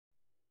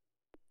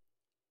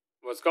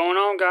What's going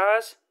on,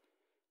 guys?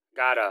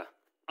 Got a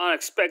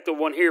unexpected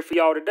one here for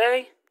y'all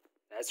today.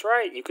 That's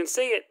right, you can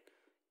see it.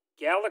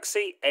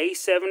 Galaxy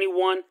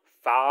A71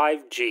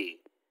 5G.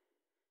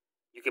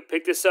 You can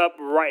pick this up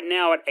right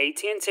now at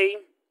AT&T.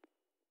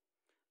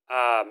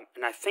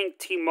 And I think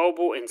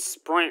T-Mobile and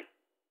Sprint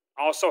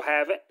also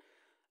have it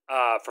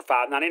for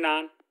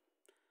 $5.99.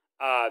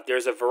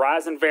 There's a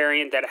Verizon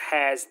variant that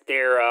has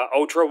their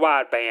ultra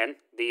wideband,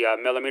 the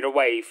millimeter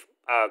wave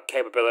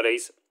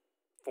capabilities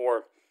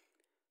for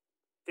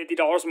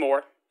 $50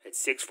 more.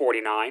 It's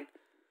 $649.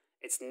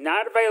 It's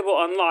not available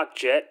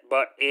unlocked yet,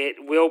 but it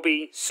will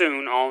be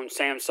soon on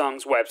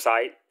Samsung's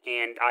website,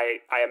 and I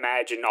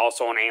imagine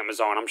also on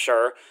Amazon, I'm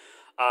sure.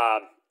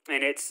 And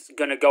it's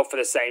going to go for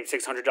the same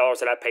 $600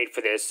 that I paid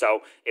for this,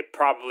 so it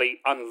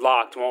probably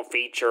unlocked won't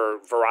feature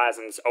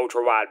Verizon's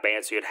ultra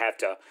wideband, so you'd have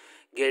to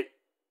get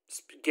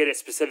it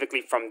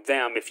specifically from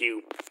them if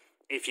you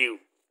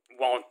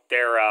want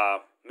their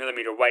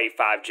millimeter wave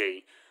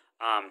 5G.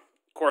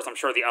 Of course, I'm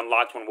sure the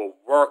unlocked one will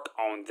work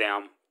on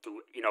them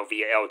through,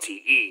 via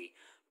LTE,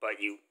 but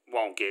you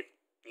won't get,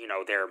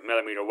 their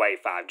millimeter wave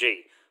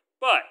 5G.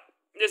 But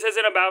this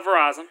isn't about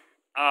Verizon.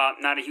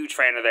 Not a huge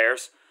fan of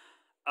theirs.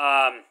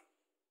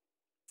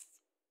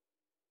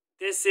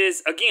 This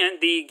is, again,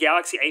 the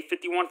Galaxy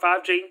A51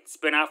 5G. It's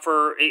been out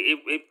for,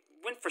 it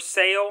went up for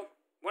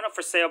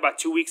sale about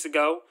 2 weeks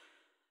ago.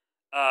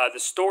 The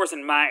stores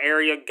in my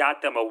area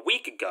got them a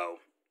week ago.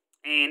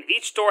 And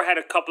each store had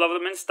a couple of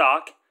them in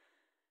stock.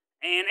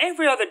 And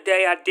every other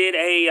day I did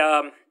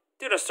a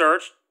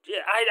search.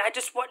 I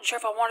just wasn't sure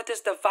if I wanted this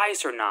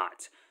device or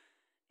not.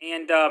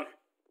 And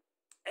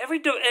every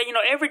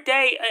other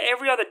day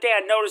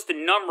I noticed the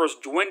numbers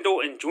dwindle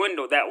and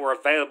dwindle that were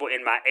available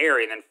in my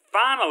area. And then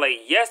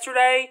finally,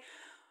 yesterday,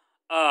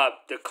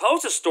 the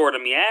closest store to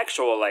me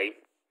actually,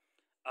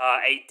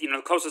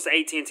 the closest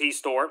AT&T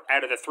store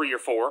out of the 3 or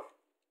 4,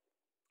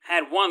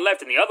 had one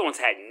left and the other ones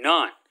had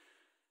none.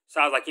 So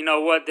I was like, you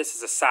know what? This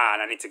is a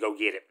sign. I need to go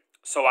get it.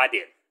 So I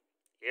did.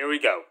 Here we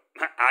go.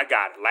 I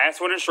got it. Last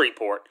one in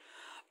Shreveport.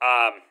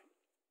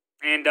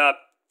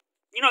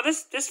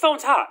 This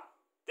phone's hot.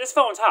 This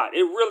phone's hot.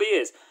 It really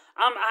is.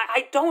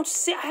 I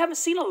haven't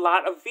seen a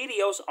lot of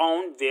videos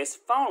on this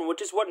phone,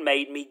 which is what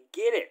made me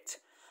get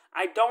it.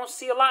 I don't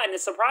see a lot, and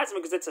it surprised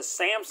me because it's a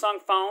Samsung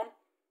phone.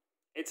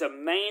 It's a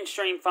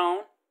mainstream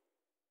phone,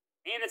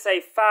 and it's a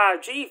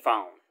 5G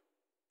phone.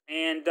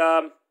 And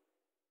the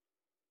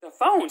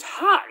phone's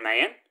hot,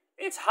 man.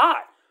 It's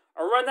hot.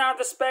 A rundown of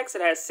the specs: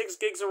 it has 6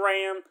 gigs of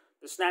RAM,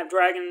 the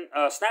Snapdragon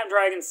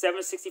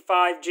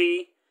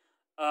 765G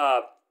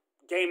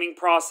gaming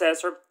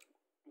processor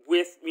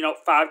with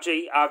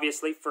 5G,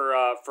 obviously for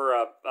a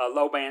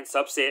low band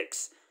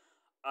sub-6.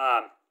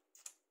 I'm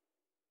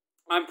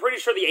pretty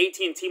sure the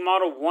AT&T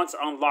model, once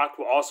unlocked,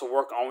 will also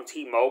work on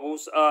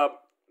T-Mobile's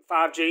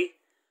 5G.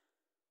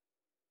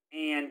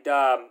 And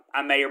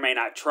I may or may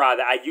not try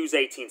that. I use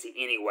AT&T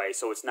anyway,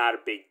 so it's not a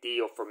big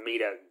deal for me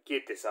to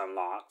get this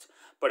unlocked.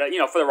 But,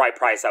 for the right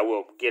price, I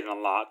will get it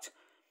unlocked.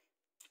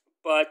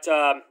 But,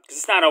 because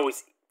it's not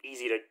always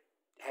easy to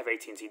have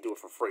AT&T do it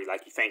for free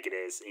like you think it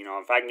is.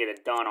 If I can get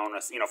it done on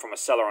from a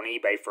seller on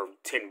eBay for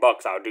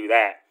 $10, I'll do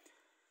that.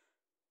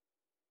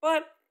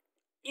 But,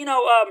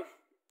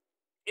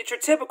 it's your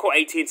typical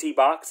AT&T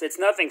box. It's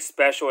nothing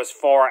special as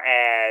far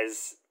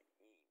as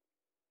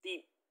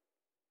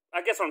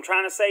I guess what I'm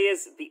trying to say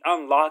is the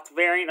unlocked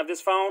variant of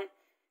this phone,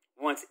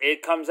 once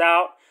it comes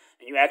out,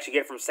 and you actually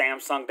get it from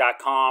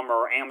Samsung.com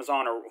or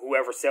Amazon or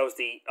whoever sells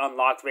the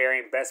unlocked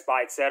variant, Best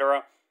Buy,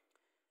 etc.,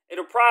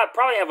 it'll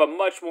probably have a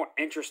much more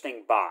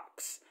interesting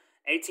box.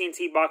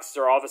 AT&T boxes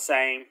are all the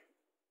same.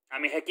 I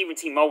mean, heck, even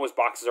T-Mobile's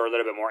boxes are a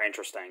little bit more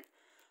interesting.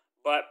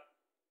 But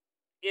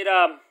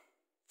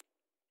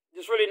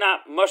there's really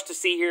not much to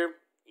see here.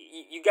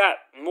 You got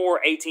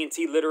more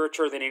AT&T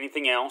literature than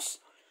anything else.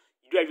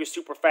 You have your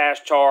super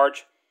fast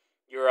charge,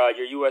 your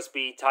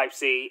USB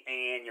Type-C,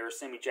 and your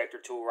SIM ejector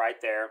tool right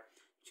there.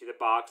 You see the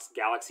box,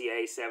 Galaxy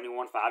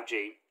A71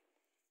 5G.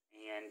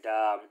 And,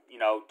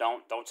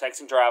 don't text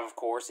and drive, of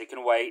course. It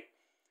can wait.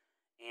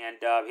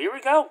 And here we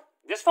go.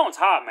 This phone's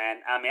hot,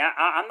 man. I mean,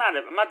 I'm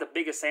not the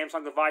biggest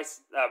Samsung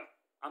device.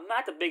 I'm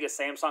not the biggest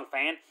Samsung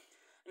fan.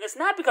 And it's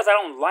not because I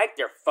don't like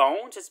their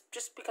phones. It's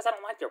just because I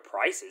don't like their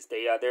prices.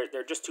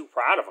 They're just too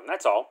proud of them.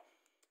 That's all.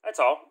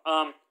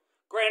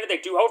 Granted, they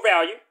do hold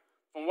value.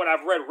 From what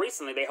I've read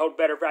recently, they hold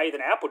better value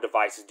than Apple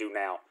devices do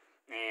now,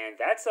 and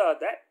that's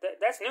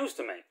news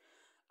to me.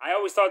 I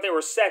always thought they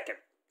were second,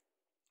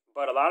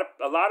 but a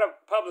lot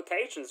of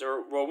publications,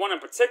 or one in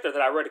particular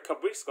that I read a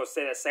couple weeks ago,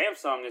 say that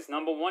Samsung is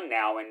number one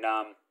now in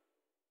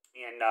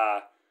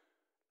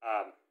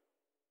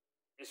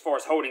as far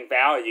as holding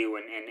value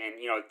and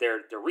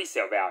their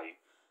resale value.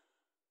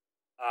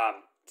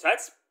 So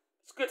it's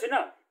good to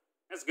know.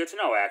 That's good to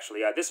know,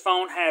 actually. This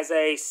phone has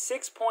a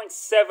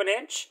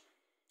 6.7-inch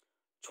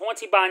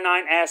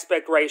 20:9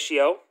 aspect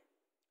ratio,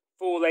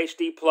 Full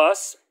HD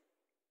Plus,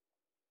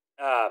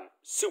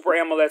 Super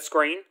AMOLED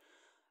screen,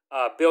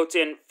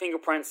 built-in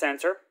fingerprint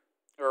sensor,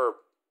 or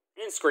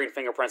in-screen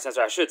fingerprint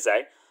sensor, I should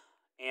say,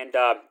 and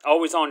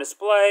always on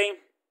display,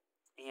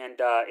 and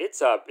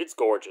it's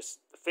gorgeous.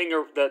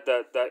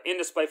 The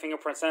in-display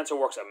fingerprint sensor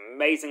works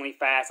amazingly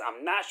fast.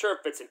 I'm not sure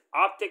if it's an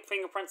optic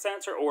fingerprint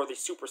sensor or the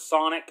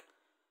supersonic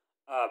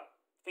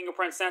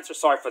fingerprint sensor.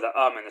 Sorry for the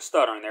and the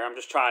stuttering there. I'm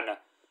just trying to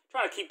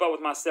keep up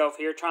with myself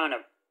here, trying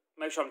to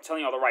make sure I'm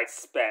telling you all the right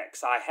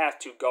specs. I have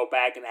to go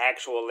back and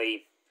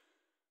actually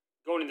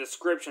go into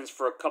descriptions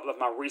for a couple of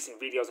my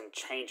recent videos and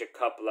change a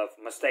couple of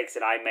mistakes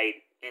that I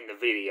made in the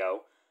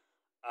video.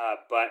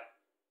 But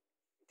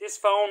this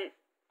phone,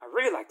 I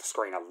really like the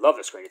screen. I love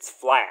the screen. It's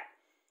flat.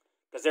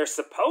 Because there's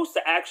supposed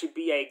to actually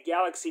be a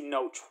Galaxy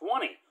Note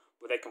 20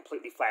 with a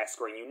completely flat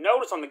screen. You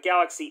notice on the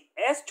Galaxy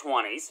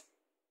S20s,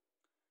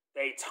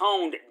 they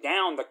toned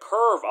down the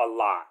curve a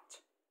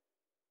lot.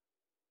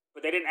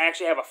 But they didn't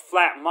actually have a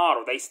flat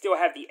model. They still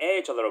have the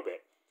edge a little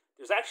bit.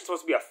 There's actually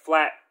supposed to be a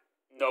flat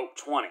Note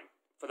 20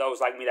 for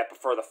those like me that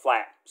prefer the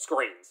flat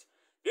screens.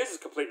 This is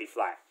completely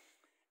flat.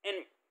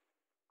 And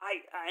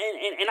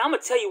I'm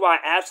going to tell you why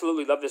I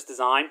absolutely love this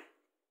design.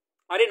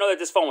 I didn't know that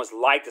this phone was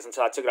like this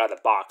until I took it out of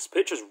the box.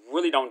 Pictures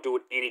really don't do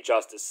it any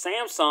justice.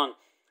 Samsung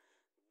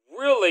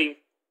really,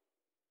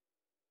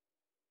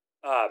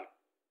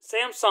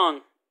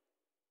 Samsung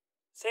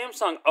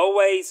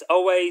always,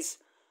 what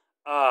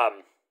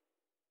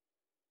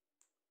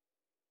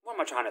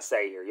am I trying to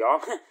say here, y'all?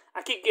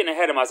 I keep getting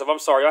ahead of myself. I'm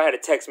sorry. I had a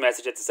text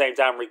message at the same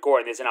time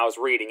recording this, and I was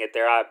reading it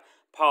there. I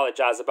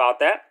apologize about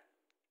that.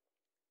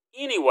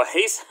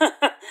 Anyways,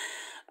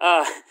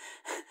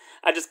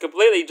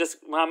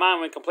 my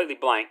mind went completely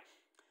blank.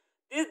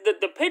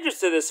 The pictures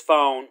to this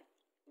phone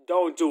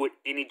don't do it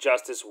any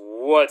justice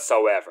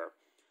whatsoever.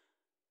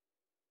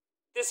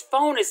 This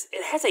phone it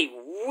has a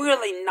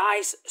really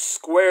nice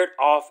squared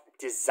off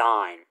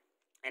design,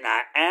 and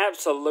I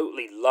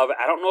absolutely love it.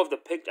 I don't know if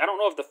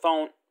the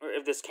phone or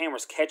if this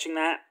camera's catching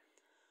that,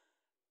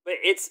 but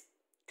it's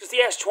because the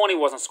S20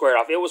 wasn't squared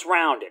off; it was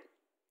rounded.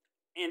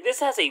 And this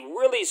has a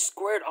really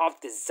squared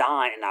off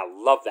design, and I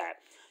love that.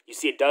 You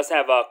see, it does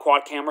have a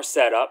quad camera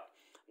setup.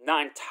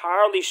 Not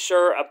entirely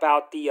sure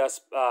about the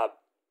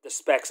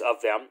specs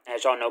of them.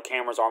 As y'all know,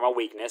 cameras are my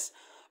weakness.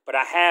 But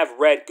I have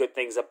read good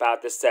things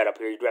about this setup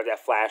here. You do have that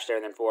flash there,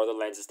 and then 4 other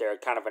lenses there,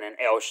 kind of in an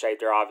L shape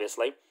there,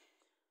 obviously.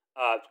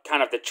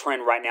 Kind of the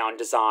trend right now in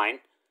design.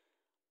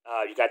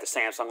 You got the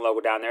Samsung logo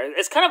down there.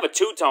 It's kind of a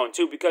two-tone,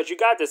 too, because you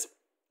got this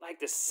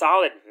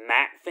solid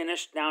matte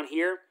finish down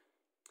here.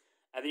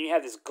 And then you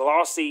have this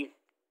glossy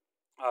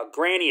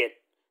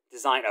granite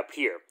design up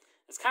here.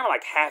 It's kind of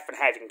like half and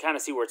half. You can kind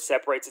of see where it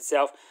separates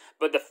itself.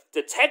 But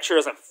the texture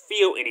doesn't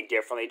feel any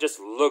differently. It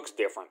just looks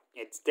different.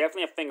 It's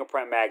definitely a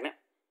fingerprint magnet.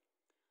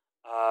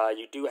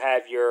 You do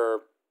have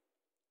your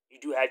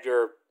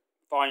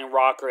volume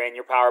rocker and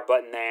your power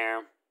button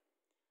there.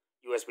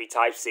 USB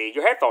Type-C.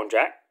 Your headphone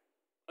jack.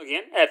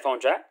 Again, headphone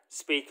jack.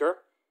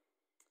 Speaker.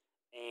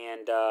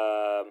 And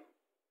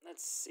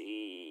let's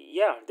see.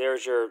 Yeah,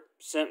 there's your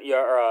SIM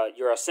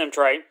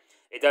tray.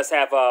 It does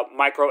have a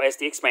micro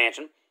SD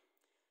expansion.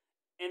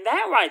 And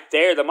that right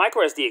there, the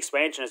micro SD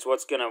expansion is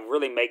what's going to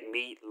really make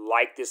me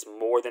like this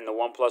more than the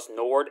OnePlus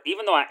Nord.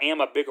 Even though I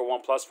am a bigger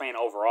OnePlus fan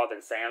overall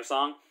than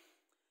Samsung,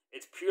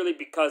 it's purely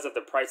because of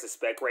the price to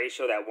spec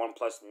ratio that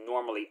OnePlus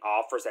normally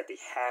offers that they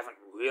haven't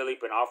really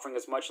been offering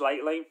as much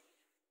lately.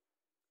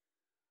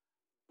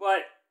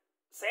 But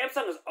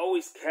Samsung has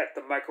always kept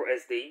the micro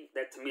SD.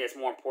 That to me is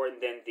more important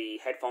than the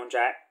headphone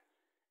jack.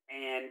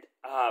 And,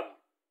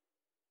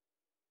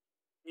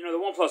 the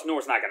OnePlus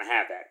Nord is not going to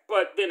have that.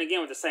 But then again,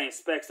 with the same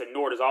specs, the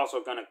Nord is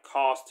also going to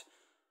cost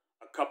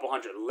a couple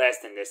hundred less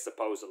than this,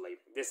 supposedly.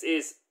 This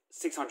is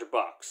 $600.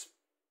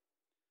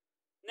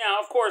 Now,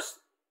 of course,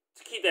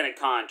 to keep that in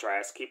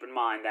contrast, keep in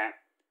mind that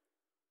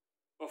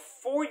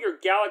before your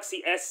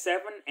Galaxy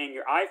S7 and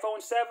your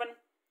iPhone 7,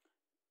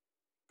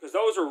 because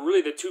those are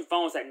really the two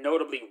phones that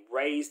notably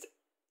raised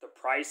the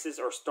prices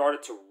or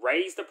started to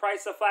raise the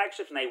price of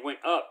flagships, and they went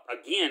up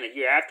again a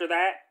year after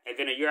that, and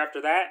then a year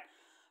after that.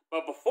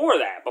 But before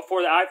that,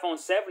 before the iPhone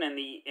 7 and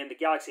the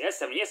Galaxy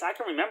S7, yes, I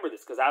can remember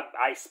this because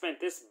I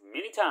spent this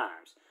many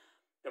times.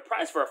 The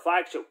price for a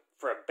flagship,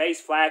 for a base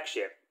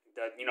flagship,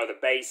 the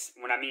base.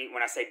 When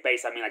I say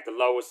base, I mean like the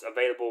lowest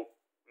available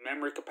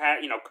memory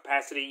capacity.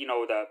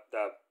 The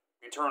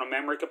internal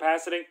memory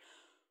capacity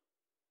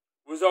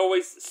was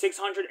always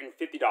 $650.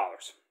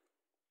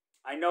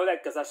 I know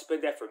that because I've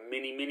spent that for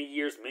many, many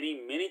years,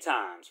 many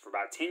times. For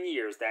about 10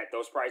 years, that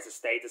those prices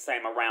stayed the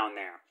same around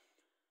there.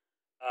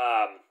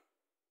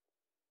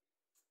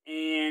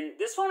 And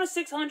this phone is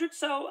 $600,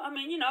 so, and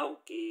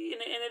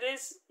it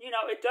is,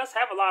 it does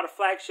have a lot of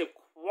flagship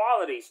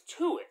qualities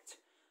to it.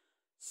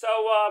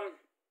 So,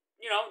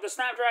 the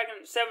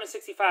Snapdragon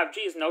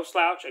 765G is no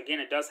slouch. Again,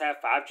 it does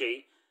have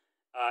 5G.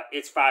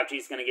 Its 5G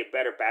is going to get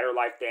better battery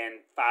life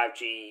than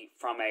 5G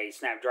from a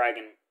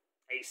Snapdragon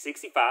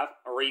 865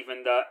 or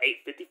even the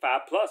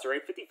 855 Plus or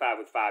 855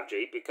 with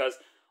 5G, because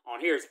on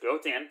here it's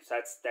built in, so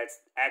that's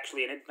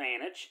actually an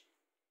advantage.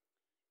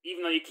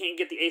 Even though you can't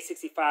get the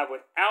 865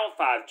 without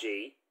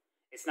 5G,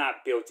 it's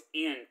not built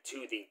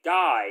into the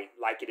die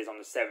like it is on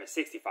the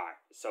 765.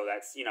 So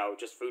that's,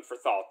 just food for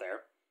thought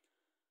there.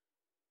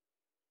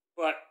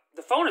 But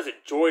the phone is a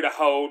joy to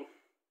hold.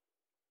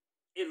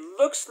 It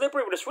looks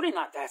slippery, but it's really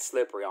not that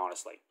slippery,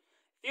 honestly.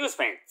 It feels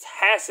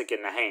fantastic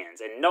in the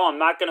hands. And no, I'm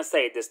not going to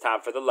say it this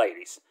time for the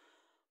ladies.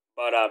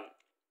 But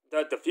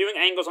the viewing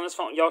angles on this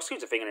phone, y'all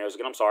excuse the fingernails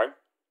again, I'm sorry.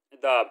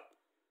 The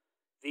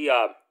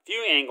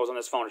viewing angles on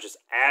this phone is just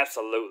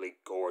absolutely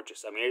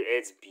gorgeous. I mean,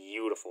 it's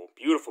beautiful.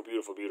 Beautiful,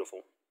 beautiful, beautiful.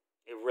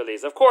 It really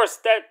is. Of course,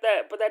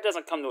 but that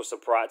doesn't come to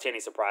any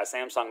surprise.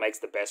 Samsung makes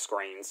the best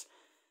screens.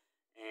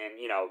 And,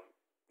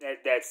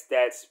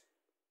 that's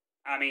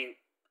I mean,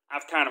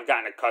 I've kind of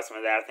gotten accustomed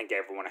to that. I think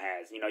everyone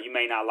has. You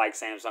may not like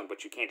Samsung,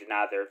 but you can't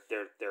deny their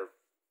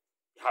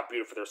how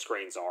beautiful their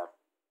screens are.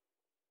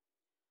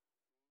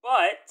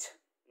 But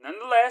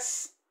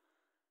nonetheless,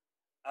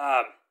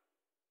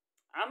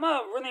 I'm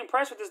really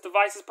impressed with this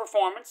device's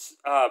performance.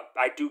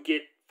 I do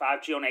get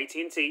 5G on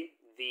AT&T,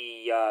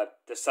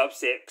 the sub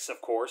 6,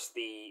 of course,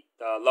 the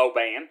low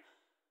band,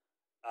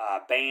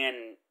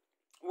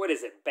 what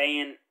is it?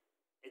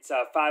 It's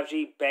a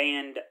 5G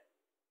band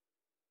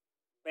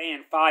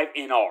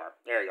 5NR.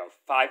 There you go,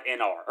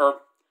 5NR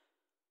or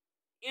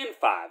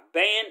N5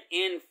 band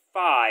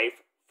N5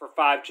 for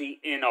 5G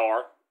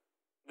NR.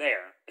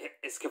 There,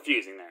 it's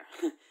confusing there,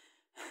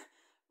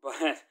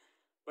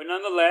 but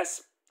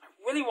nonetheless, I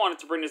really wanted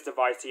to bring this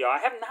device to y'all. I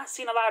have not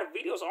seen a lot of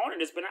videos on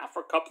it. It's been out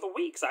for a couple of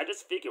weeks. I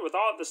just figured with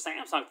all of the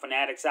Samsung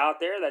fanatics out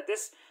there that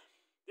this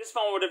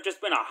phone would have just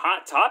been a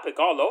hot topic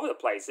all over the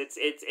place. It's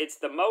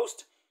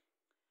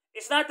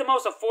not the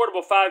most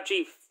affordable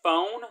 5G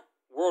phone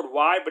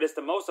worldwide, but it's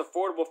the most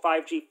affordable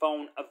 5G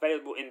phone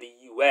available in the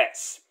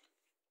US.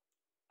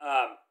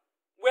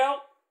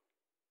 Well,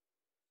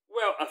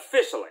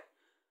 officially,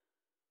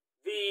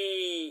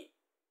 the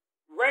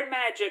Red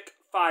Magic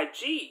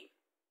 5G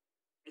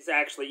is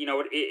actually,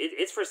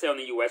 it's for sale in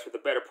the US with a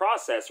better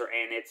processor,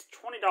 and it's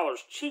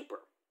 $20 cheaper.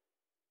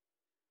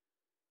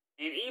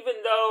 And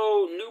even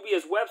though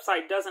Nubia's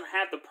website doesn't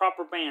have the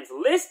proper bands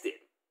listed,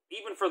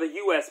 even for the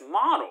US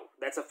model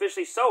that's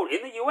officially sold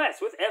in the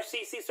US with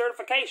FCC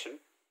certification,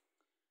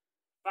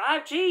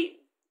 5G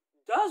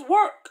does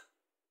work.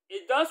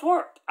 It does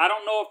work. I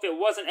don't know if it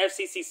wasn't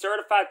FCC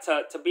certified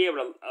to be able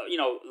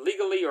to,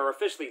 legally or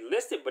officially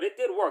list it, but it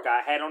did work.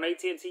 I had on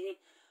AT&T.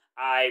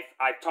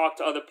 I've talked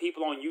to other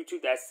people on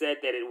YouTube that said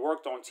that it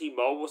worked on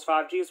T-Mobile's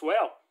 5G as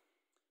well.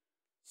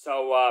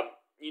 So,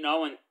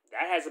 and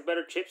that has a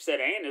better chipset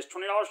and it's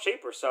 $20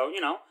 cheaper. So,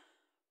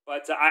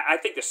 but I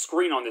think the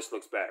screen on this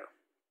looks better.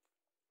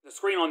 The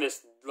screen on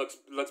this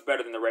looks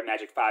better than the Red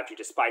Magic 5G,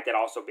 despite that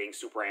also being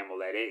Super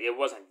AMOLED. It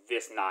wasn't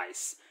this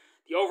nice.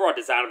 The overall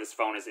design of this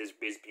phone is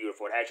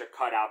beautiful. It has your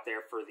cutout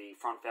there for the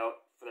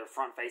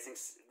front facing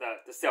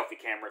the selfie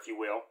camera, if you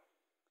will.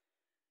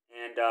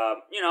 And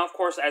of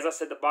course, as I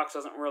said, the box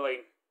doesn't really,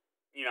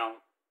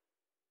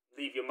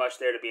 leave you much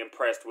there to be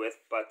impressed with,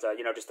 but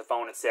just the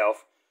phone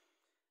itself.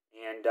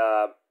 And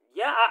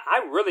I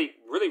really,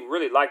 really,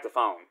 really like the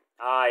phone.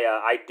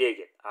 I dig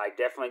it. I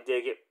definitely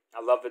dig it.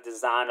 I love the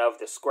design of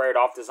the squared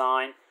off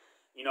design.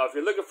 If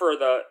you're looking for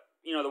the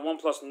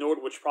OnePlus Nord,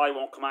 which probably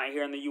won't come out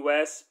here in the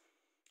US,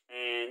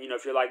 and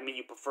if you're like me,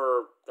 you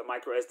prefer the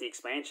micro SD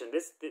expansion,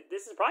 this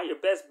is probably your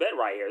best bet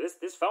right here.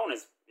 This phone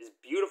is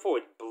beautiful.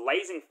 It's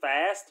blazing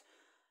fast.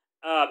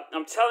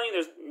 I'm telling you,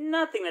 there's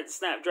nothing that the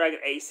Snapdragon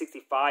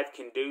A65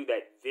 can do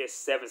that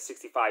this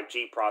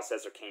 765G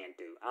processor can't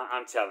do.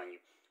 I'm telling you.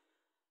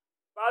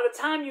 By the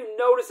time you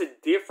notice a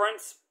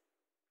difference,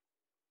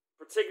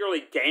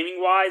 particularly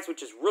gaming-wise,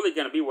 which is really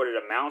going to be what it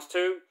amounts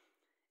to,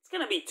 it's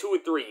going to be 2 or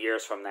 3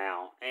 years from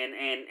now. And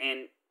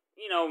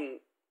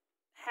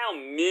how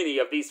many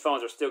of these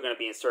phones are still going to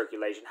be in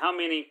circulation? How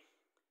many,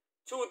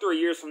 2 or 3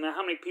 years from now,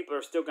 how many people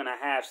are still going to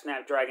have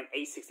Snapdragon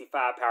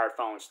 865-powered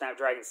phones,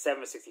 Snapdragon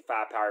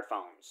 765-powered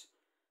phones?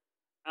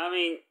 I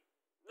mean,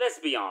 let's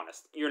be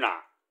honest. You're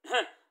not.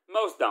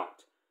 Most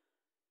don't.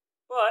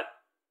 But,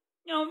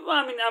 there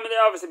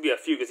obviously be a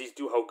few because these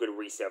do hold good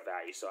resale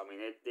value. So,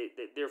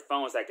 they're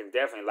phones that can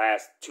definitely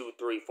last 2,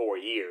 3, 4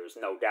 years.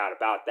 No doubt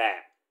about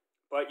that.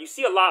 But you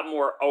see a lot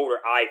more older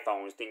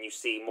iPhones than you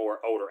see more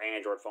older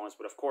Android phones.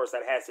 But, of course,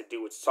 that has to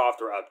do with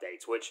software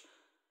updates, which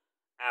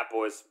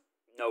Apple is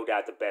no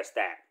doubt the best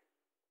at.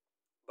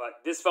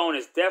 But this phone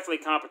is definitely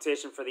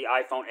competition for the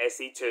iPhone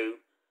SE2.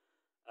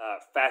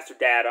 Faster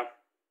data.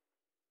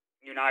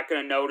 You're not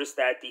going to notice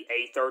that the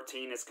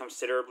A13 is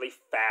considerably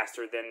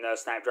faster than the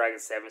Snapdragon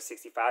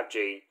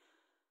 765G.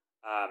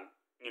 I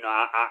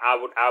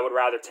would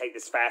rather take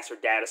this faster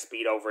data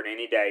speed over it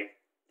any day.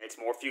 It's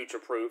more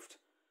future-proofed.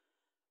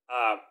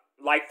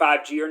 Like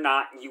 5G or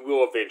not, you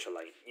will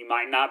eventually. You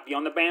might not be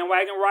on the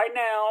bandwagon right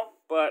now,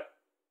 but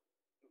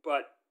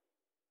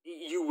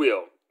you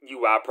will.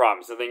 I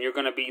promise. So then you're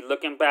going to be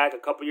looking back a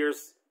couple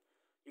years.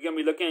 You're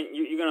going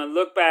to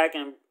look back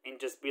and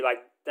just be like,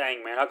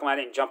 dang, man, how come I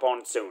didn't jump on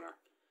it sooner?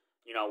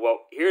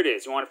 Well, here it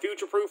is. You want a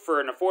future-proof for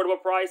an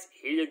affordable price?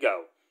 Here you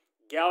go.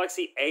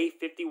 Galaxy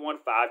A51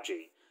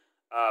 5G.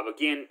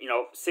 Again,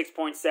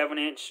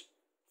 6.7-inch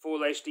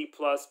Full HD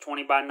Plus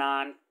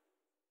 20:9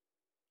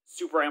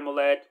 Super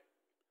AMOLED.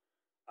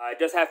 It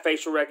does have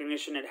facial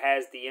recognition. It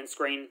has the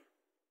in-screen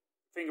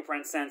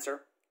fingerprint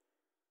sensor.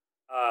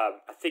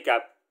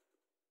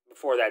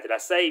 Did I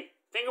say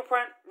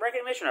fingerprint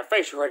recognition or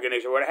facial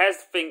recognition? Well, it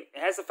has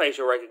the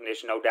facial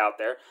recognition, no doubt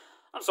there.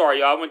 I'm sorry,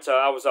 y'all.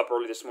 I was up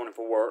early this morning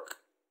for work.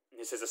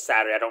 This is a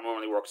Saturday. I don't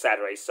normally work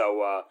Saturdays,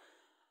 so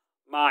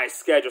my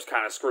schedule's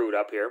kind of screwed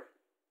up here.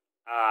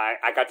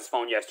 I got this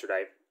phone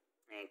yesterday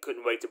and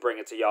couldn't wait to bring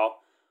it to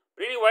y'all.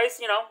 But anyways,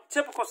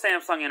 typical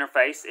Samsung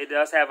interface. It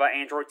does have an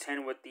Android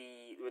 10 with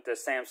the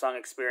Samsung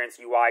Experience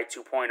UI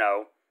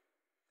 2.0.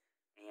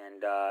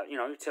 And,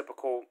 your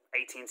typical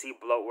AT&T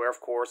bloatware, of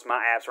course.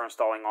 My apps are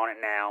installing on it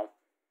now.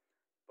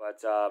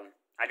 But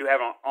I do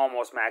have an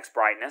almost max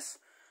brightness,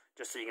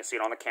 just so you can see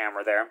it on the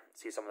camera there.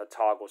 See some of the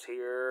toggles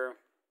here.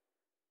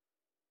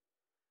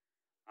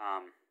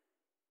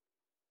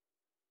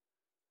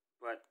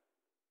 But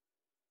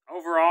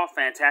overall,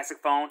 fantastic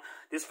phone.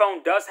 This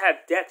phone does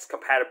have DeX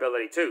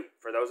compatibility too.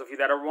 For those of you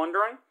that are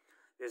wondering,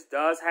 this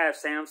does have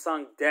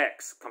Samsung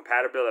DeX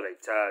compatibility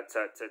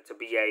to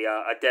be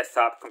a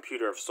desktop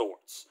computer of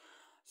sorts.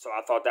 So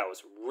I thought that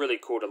was really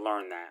cool to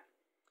learn that.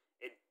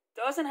 It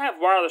doesn't have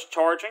wireless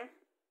charging,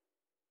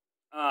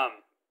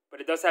 but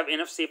it does have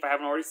NFC if I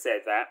haven't already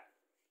said that.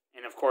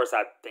 And of course,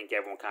 I think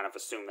everyone kind of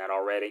assumed that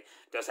already.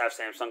 It does have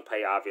Samsung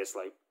Pay,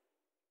 obviously.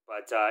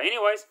 But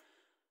anyways,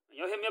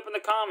 y'all hit me up in the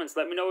comments.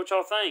 Let me know what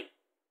y'all think.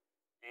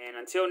 And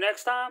until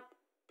next time,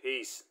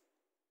 peace.